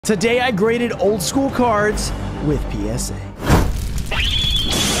Today I graded old school cards with PSA.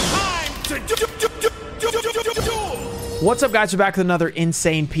 What's up, guys? We're back with another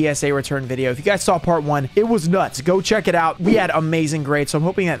insane PSA return video. If you guys saw part 1, it was nuts. Go check it out. We had amazing grades, so I'm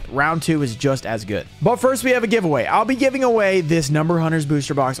hoping that round 2 is just as good. But first, we have a giveaway. I'll be giving away this Number Hunters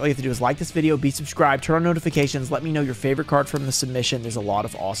booster box. All you have to do is like this video, be subscribed, turn on notifications, let me know your favorite card from the submission. There's a lot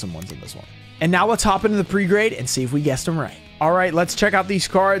of awesome ones in this one. And now let's hop into the pre-grade and see if we guessed them right. All right, let's check out these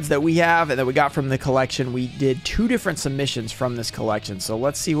cards that we have and that we got from the collection. We did 2 different submissions from this collection, so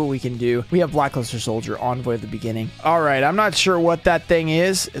let's see what we can do. We have Blackluster Soldier, Envoy at the beginning. All right, I'm not sure what that thing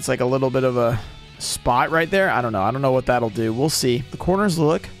is. It's like a little bit of a spot right there. I don't know what that'll do. We'll see. The corners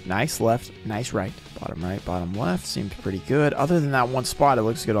look nice left, nice right. Bottom right, bottom left seems pretty good. Other than that one spot, it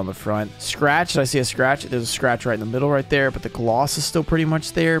looks good on the front. Scratch, did I see a scratch? There's a scratch right in the middle right there, but the gloss is still pretty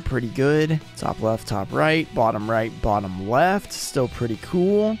much there. Pretty good. Top left, top right, bottom left. Still pretty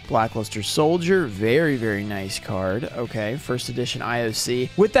cool. Blackluster Soldier, very, very nice card. Okay, first edition IOC.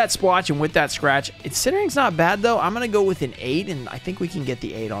 With that splotch and with that scratch, its centering's not bad though. I'm going to go with an 8, and I think we can get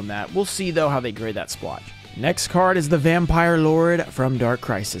the 8 on that. We'll see though how they grade that splotch. Next card is the Vampire Lord from Dark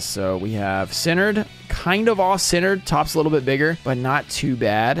Crisis. So we have centered, kind of off-centered. Top's a little bit bigger, but not too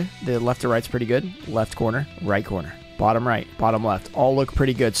bad. The left to right's pretty good. Left corner, right corner. Bottom right, bottom left, all look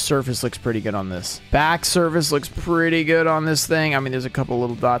pretty good. Surface looks pretty good on this. Back surface looks pretty good on this thing. I mean, there's a couple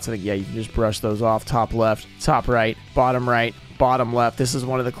little dots. I think, yeah, you can just brush those off. Top left, top right, bottom left. This is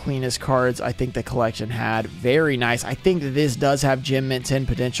one of the cleanest cards I think the collection had. Very nice. I think that this does have Gem Mint 10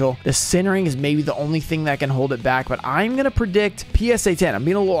 potential. The centering is maybe the only thing that can hold it back, but I'm going to predict PSA 10. I'm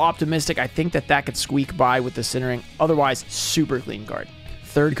being a little optimistic. I think that that could squeak by with the centering. Otherwise, super clean card.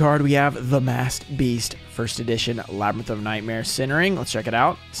 Third card, we have the Masked Beast, first edition, Labyrinth of Nightmare. Centering, let's check it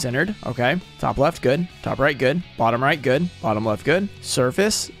out. Centered, okay. Top left, good. Top right, good. Bottom right, good. Bottom left, good.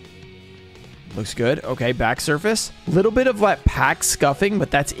 Surface, looks good. Okay, back surface. Little bit of like pack scuffing,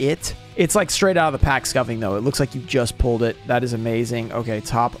 but that's it. It's like straight out of the pack scuffing though. It looks like you just pulled it. That is amazing. Okay,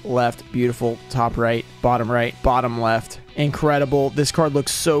 top left, beautiful. Top right, bottom left. Incredible. This card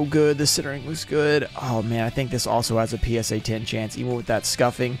looks so good. The centering looks good. Oh man, I think this also has a PSA 10 chance, even with that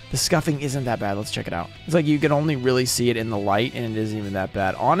scuffing. The scuffing isn't that bad. Let's check it out. It's like you can only really see it in the light, and it isn't even that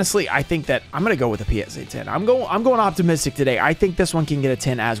bad. Honestly, I think that I'm gonna go with a PSA 10. I'm going optimistic today. I think this one can get a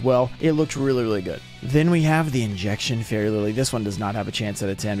 10 as well. It looks really, really good. Then we have the Injection Fairy Lily. This one does not have a chance at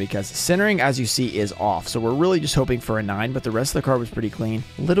a 10 because centering, as you see, is off. So we're really just hoping for a 9, but the rest of the card was pretty clean.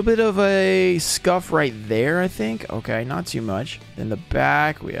 A little bit of a scuff right there, I think. Okay, not too much. Then the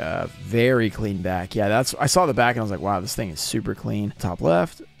back, we have very clean back. Yeah, I saw the back and I was like, wow, this thing is super clean. Top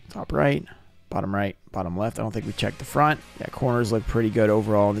left, top right, bottom left. I don't think we checked the front. Yeah, corners look pretty good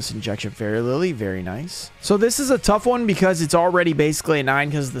overall. This Injection Fairy Lily, very nice. So this is a tough one because it's already basically a 9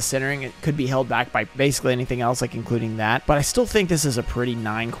 because of the centering. It could be held back by basically anything else, like including that. But I still think this is a pretty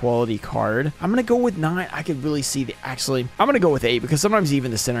 9 quality card. I'm going to go with 9. I could really see I'm going to go with 8 because sometimes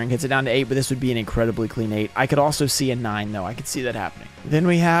even the centering hits it down to 8, but this would be an incredibly clean 8. I could also see a 9 though. I could see that happening. Then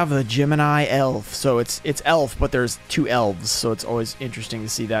we have the Gemini Elf. So it's elf, but there's 2 elves. So it's always interesting to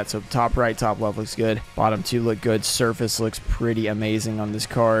see that. So top right, top left looks good. Bottom 2 look good. Surface looks pretty amazing on this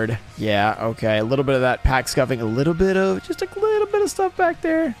card. Yeah, okay. A little bit of that pack scuffing. Just a little bit of stuff back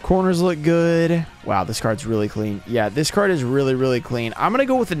there. Corners look good. Wow, this card's really clean. Yeah, this card is really, really clean. I'm going to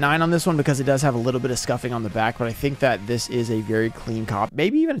go with a 9 on this one because it does have a little bit of scuffing on the back, but I think that this is a very clean cop.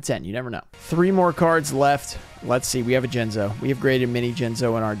 Maybe even a 10. You never know. 3 more cards left. Let's see. We have a Genzo. We have graded mini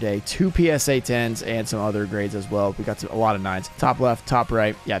Genzo in our day. 2 PSA 10s and some other grades as well. We got a lot of 9s. Top left, top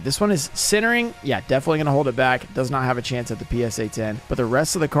right. Yeah, this one is centering. Yeah, definitely going to hold it back. Does not have a chance at the PSA 10, but the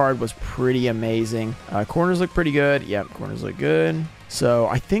rest of the card was pretty amazing. Corners look pretty good. Yeah, corners look good. So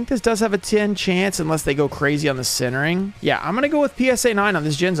I think this does have a 10 chance unless they go crazy on the centering. Yeah, I'm going to go with PSA 9 on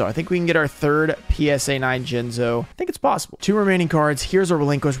this Genzo. I think we can get our 3rd PSA 9 Genzo. I think it's possible. 2 remaining cards. Here's our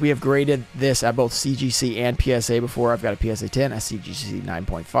Relinquish. We have graded this at both CGC and PSA before. I've got a PSA 10, a CGC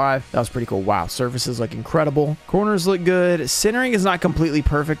 9.5. That was pretty cool. Wow, surfaces look incredible. Corners look good. Centering is not completely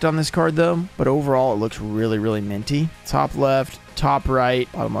perfect on this card though, but overall it looks really, really minty. Top left, top right,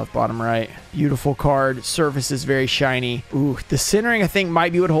 bottom left, bottom right. Beautiful card. Surface is very shiny. Ooh, the centering I think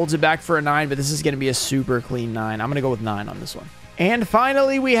might be what holds it back for a 9, but this is going to be a super clean 9. I'm going to go with 9 on this one. And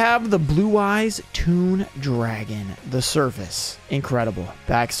finally, we have the Blue Eyes Toon Dragon. The surface, incredible.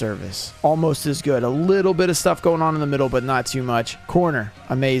 Back surface, almost as good. A little bit of stuff going on in the middle, but not too much. Corner,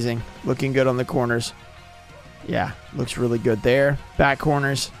 amazing. Looking good on the corners. Yeah, looks really good there. Back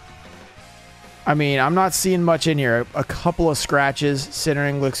corners, I mean, I'm not seeing much in here. A couple of scratches.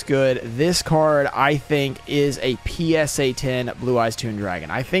 Centering looks good. This card, I think, is a PSA 10 Blue Eyes Toon Dragon.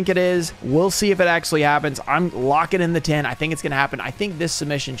 I think it is. We'll see if it actually happens. I'm locking in the 10. I think it's going to happen. I think this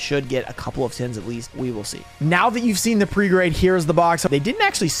submission should get a couple of 10s at least. We will see. Now that you've seen the pre-grade, here's the box. They didn't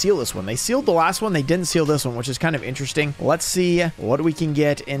actually seal this one. They sealed the last one. They didn't seal this one, which is kind of interesting. Let's see what we can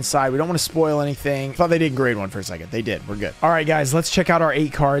get inside. We don't want to spoil anything. Thought they did grade one for a second. They did. We're good. All right, guys, let's check out our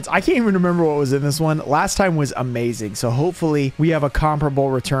 8 cards. I can't even remember what was in this one. Last time was amazing. So hopefully we have a comparable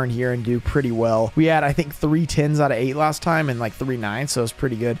return here and do pretty well. We had, I think, 3 10s out of 8 last time and like 3 9s. So it's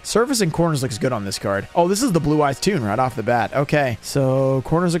pretty good. Surface and corners looks good on this card. Oh, this is the Blue Eyes Toon right off the bat. Okay. So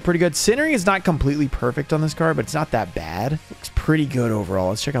corners look pretty good. Centering is not completely perfect on this card, but it's not that bad. Looks pretty good overall.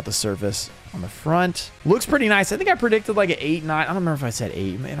 Let's check out the surface. On the front, looks pretty nice. I think I predicted like an 8, 9. I don't remember if I said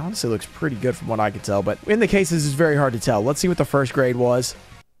 8. It honestly looks pretty good from what I could tell, but in the cases, it's very hard to tell. Let's see what the first grade was.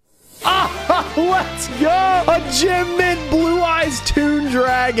 Ah, let's go! A Gem Mint Blue Eyes Toon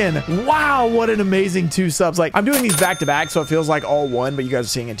Dragon. Wow, what an amazing 2 subs. Like, I'm doing these back to back, so it feels like all one, but you guys are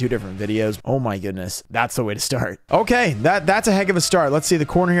seeing it in 2 different videos. Oh my goodness. That's the way to start. Okay, that's a heck of a start. Let's see the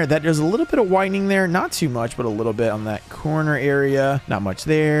corner here. There's a little bit of whitening there. Not too much, but a little bit on that corner area. Not much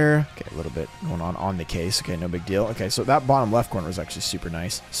there. Okay, a little bit going on the case. Okay, no big deal. Okay, so that bottom left corner was actually super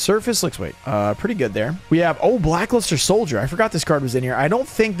nice. Surface looks, pretty good there. We have, Blackluster Soldier. I forgot this card was in here. I don't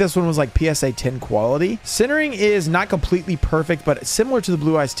think this one was like PSA 10 quality. Centering is not completely perfect, but similar to the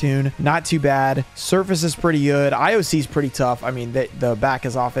Blue Eyes Toon. Not too bad. Surface is pretty good. IOC is pretty tough. I mean, the back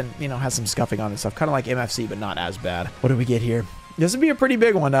is often, has some scuffing on and stuff. Kind of like MFC, but not as bad. What do we get here? This would be a pretty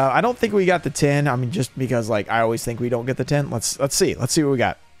big one. I don't think we got the 10. I mean, just because like I always think we don't get the 10. Let's see. Let's see what we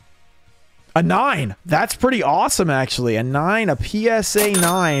got. A 9. That's pretty awesome, actually. A 9, a PSA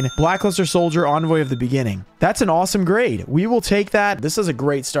 9. Blackluster Soldier, Envoy of the Beginning. That's an awesome grade. We will take that. This is a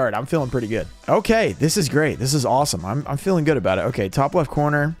great start. I'm feeling pretty good. Okay, this is great. This is awesome. I'm feeling good about it. Okay, top left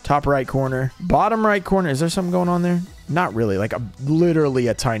corner, top right corner, bottom right corner. Is there something going on there? Not really, like literally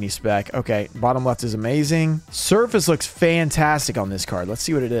a tiny speck. Okay, bottom left is amazing. Surface looks fantastic on this card. Let's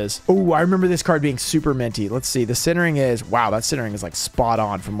see what it is. Oh, I remember this card being super minty. Let's see. The centering is, wow, that centering is like spot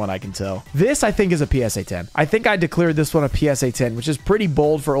on from what I can tell. This, I think, is a PSA 10. I think I declared this one a PSA 10, which is pretty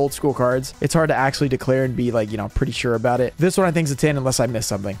bold for old school cards. It's hard to actually declare and be like, pretty sure about it. This one I think is a 10 unless I miss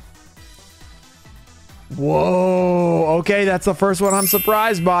something. Whoa, okay, that's the first one I'm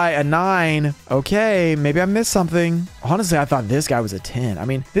surprised by. A 9. Okay, maybe I missed something. Honestly, I thought this guy was a 10. I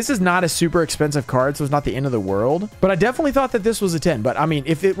mean, this is not a super expensive card, so it's not the end of the world. But I definitely thought that this was a 10. But I mean,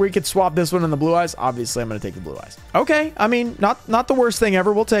 if we could swap this one and the Blue Eyes, obviously I'm going to take the Blue Eyes. Okay, I mean, not the worst thing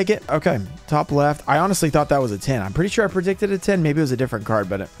ever. We'll take it. Okay, top left. I honestly thought that was a 10. I'm pretty sure I predicted a 10. Maybe it was a different card,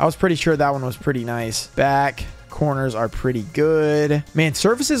 but I was pretty sure that one was pretty nice. Back. Corners are pretty good. Man,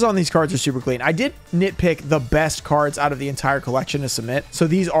 surfaces on these cards are super clean. I did nitpick the best cards out of the entire collection to submit. So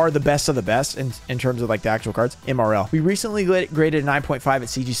these are the best of the best in terms of like the actual cards. MRL. We recently graded a 9.5 at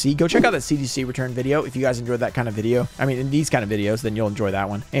CGC. Go check out that CGC return video if you guys enjoyed that kind of video. I mean, in these kind of videos, then you'll enjoy that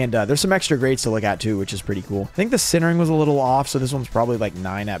one. And there's some extra grades to look at too, which is pretty cool. I think the centering was a little off, so this one's probably like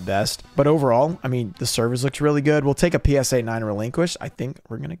 9 at best. But overall, I mean, the surface looks really good. We'll take a PSA 9 relinquished. I think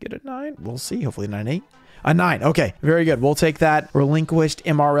we're going to get a 9. We'll see. Hopefully 9.8. A 9. Okay, very good. We'll take that. Relinquished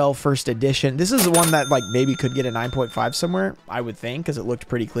MRL first edition. This is the one that like maybe could get a 9.5 somewhere, I would think, because it looked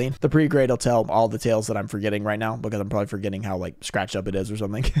pretty clean. The pre-grade will tell all the tales that I'm forgetting right now because I'm probably forgetting how like scratched up it is or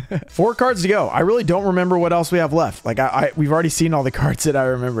something. 4 cards to go. I really don't remember what else we have left. Like we've already seen all the cards that I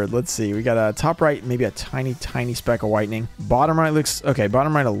remembered. Let's see. We got a top right, maybe a tiny speck of whitening. Bottom right looks okay.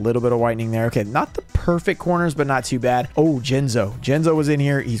 Bottom right, a little bit of whitening there. Okay, not the perfect corners, but not too bad. Oh, Genzo. Genzo was in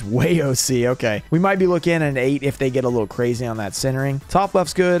here. He's way OC. Okay, we might be looking at an 8 if they get a little crazy on that centering. Top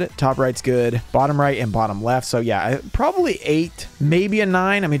left's good, top right's good, bottom right and bottom left. So yeah, probably 8, maybe a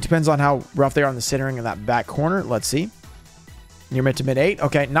 9. I mean, it depends on how rough they are on the centering in that back corner. Let's see. You're meant to mid 8.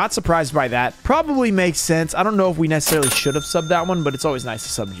 Okay, not surprised by that. Probably makes sense. I don't know if we necessarily should have subbed that one, but it's always nice to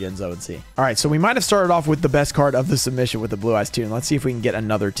sub Genzo and see. All right, so we might have started off with the best card of the submission with the Blue Eyes Toon. Let's see if we can get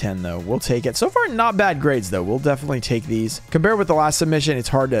another 10, though. We'll take it. So far, not bad grades, though. We'll definitely take these. Compared with the last submission, it's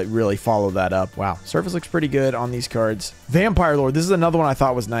hard to really follow that up. Wow, surface looks pretty good on these cards. Vampire Lord. This is another one I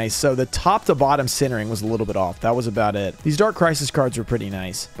thought was nice. So the top to bottom centering was a little bit off. That was about it. These Dark Crisis cards were pretty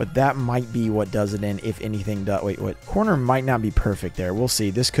nice, but that might be what does it in, if anything does. Wait, what? Corner might not be perfect there. We'll see.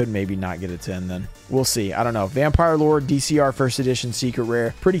 This could maybe not get a 10 then. We'll see. I don't know. Vampire Lord, DCR first edition secret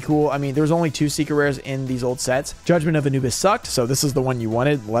rare. Pretty cool. I mean, there's only 2 secret rares in these old sets. Judgment of Anubis sucked, so this is the one you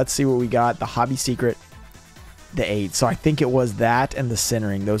wanted. Let's see what we got. The Hobby Secret. the 8. So I think it was that and the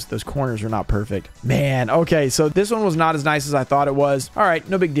centering. Those corners are not perfect. Man, okay. So this one was not as nice as I thought it was. All right,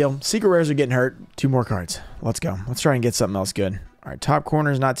 no big deal. Secret rares are getting hurt. 2 more cards. Let's go. Let's try and get something else good. All right, top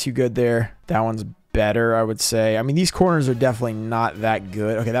corner is not too good there. That one's better, I would say. I mean, these corners are definitely not that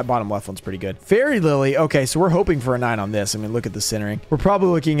good. Okay, that bottom left one's pretty good. Fairy Lily. Okay, so we're hoping for a 9 on this. I mean, look at the centering. We're probably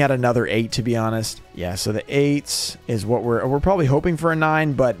looking at another 8, to be honest. Yeah, so the 8 is what we're probably hoping for a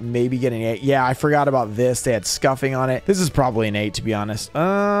 9, but maybe getting 8. Yeah, I forgot about this. They had scuffing on it. This is probably an 8, to be honest.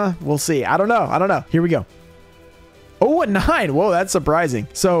 We'll see. I don't know. Here we go. Oh, a 9. Whoa, that's surprising.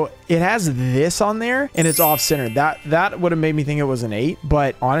 So it has this on there and it's off center. That would have made me think it was an 8,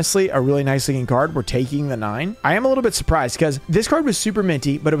 but honestly, a really nice looking card. We're taking the 9. I am a little bit surprised because this card was super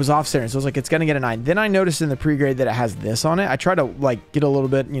minty, but it was off center. So I was like, it's going to get a 9. Then I noticed in the pre-grade that it has this on it. I tried to like get a little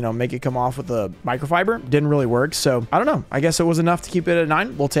bit, you know, make it come off with the microfiber. Didn't really work. So I don't know. I guess it was enough to keep it at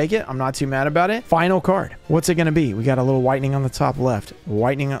 9. We'll take it. I'm not too mad about it. Final card. What's it going to be? We got a little whitening on the top left.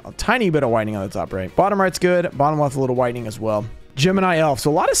 Whitening, a tiny bit of whitening on the top right. Bottom right's good. Bottom left, a little whitening as well. Gemini Elf. So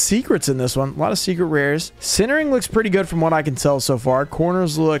a lot of secrets in this one. A lot of secret rares. Centering looks pretty good from what I can tell so far.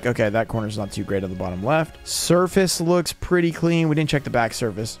 Corners look... Okay, that corner's not too great on the bottom left. Surface looks pretty clean. We didn't check the back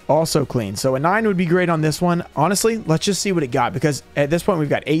surface. Also clean. So a 9 would be great on this one. Honestly, let's just see what it got. Because at this point, we've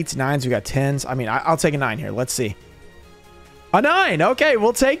got 8s, 9s, we've got 10s. I mean, I'll take a 9 here. Let's see. A 9. Okay,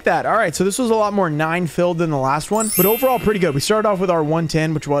 we'll take that. All right, so this was a lot more 9 filled than the last one, but overall pretty good. We started off with our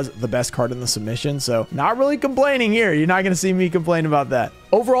 110, which was the best card in the submission, so not really complaining here. You're not going to see me complain about that.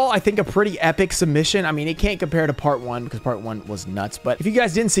 Overall, I think a pretty epic submission. I mean, it can't compare to part 1 because part 1 was nuts, but if you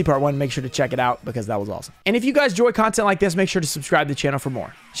guys didn't see part 1, make sure to check it out because that was awesome. And if you guys enjoy content like this, make sure to subscribe to the channel for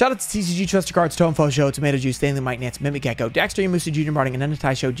more. Shout out to TCG, Trusted Cards, Toemfo Show, Tomato Juice, Stanley, Mike Nance, Mimic Gecko, Dexter, Musa, Junior Martin, and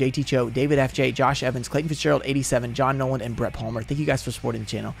Undetai Show, JT Cho, David FJ, Josh Evans, Clayton Fitzgerald, 87, John Nolan, and Brett Palmer. Thank you guys for supporting the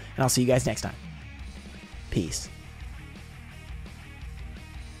channel, and I'll see you guys next time. Peace.